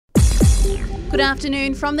Good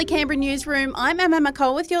afternoon from the Canberra newsroom. I'm Emma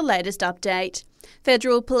McCall with your latest update.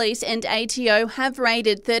 Federal Police and ATO have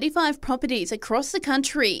raided 35 properties across the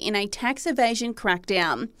country in a tax evasion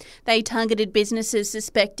crackdown. They targeted businesses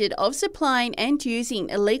suspected of supplying and using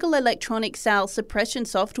illegal electronic sales suppression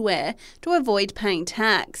software to avoid paying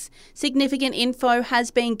tax. Significant info has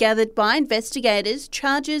been gathered by investigators.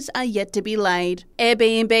 Charges are yet to be laid.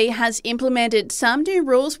 Airbnb has implemented some new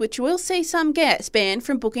rules which will see some guests banned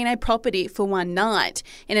from booking a property for one night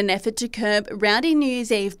in an effort to curb rowdy New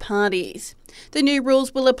Year's Eve parties. The new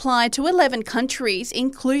rules will apply to 11 countries,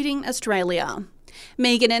 including Australia.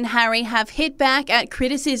 Meghan and Harry have hit back at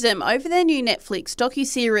criticism over their new Netflix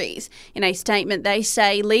docuseries. In a statement, they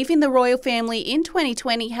say leaving the royal family in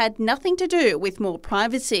 2020 had nothing to do with more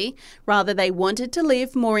privacy. Rather, they wanted to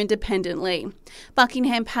live more independently.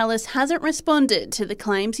 Buckingham Palace hasn't responded to the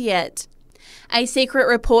claims yet. A secret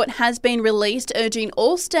report has been released urging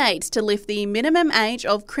all states to lift the minimum age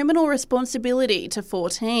of criminal responsibility to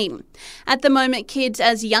 14. At the moment, kids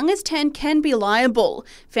as young as 10 can be liable,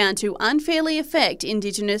 found to unfairly affect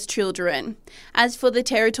Indigenous children. As for the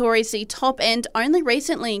territories, the top end only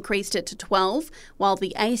recently increased it to 12, while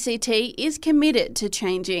the ACT is committed to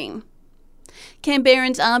changing.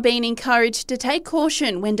 Canberrans are being encouraged to take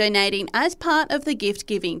caution when donating as part of the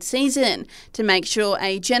gift-giving season to make sure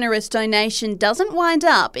a generous donation doesn't wind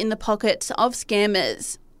up in the pockets of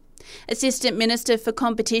scammers. Assistant Minister for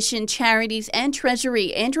Competition, Charities and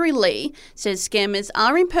Treasury Andrew Lee says scammers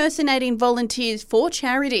are impersonating volunteers for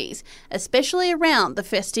charities, especially around the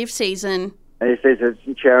festive season. If there's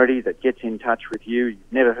a charity that gets in touch with you've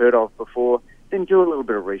never heard of before, then do a little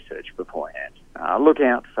bit of research beforehand. Look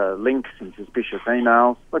out for links and suspicious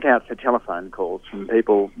emails. Look out for telephone calls from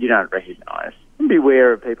people you don't recognise. And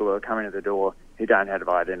beware of people who are coming to the door who don't have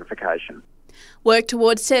identification. Work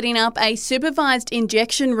towards setting up a supervised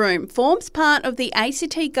injection room forms part of the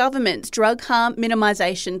ACT government's drug harm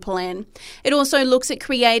minimisation plan. It also looks at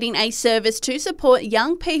creating a service to support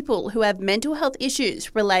young people who have mental health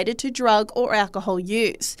issues related to drug or alcohol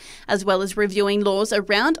use, as well as reviewing laws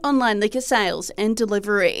around online liquor sales and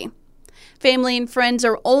delivery. Family and friends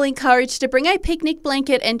are all encouraged to bring a picnic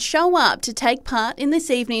blanket and show up to take part in this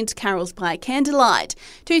evening's Carols by Candlelight.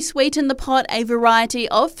 To sweeten the pot, a variety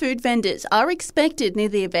of food vendors are expected near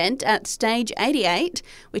the event at Stage 88,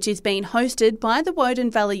 which is being hosted by the Woden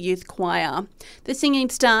Valley Youth Choir. The singing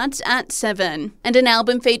starts at 7. And an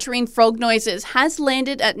album featuring frog noises has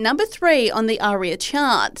landed at number 3 on the ARIA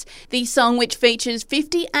charts. The song, which features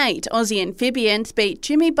 58 Aussie amphibians, beat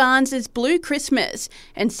Jimmy Barnes' Blue Christmas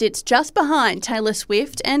and sits just behind Taylor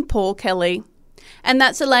Swift and Paul Kelly. And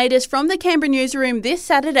that's the latest from the Canberra newsroom this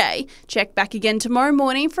Saturday. Check back again tomorrow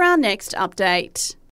morning for our next update.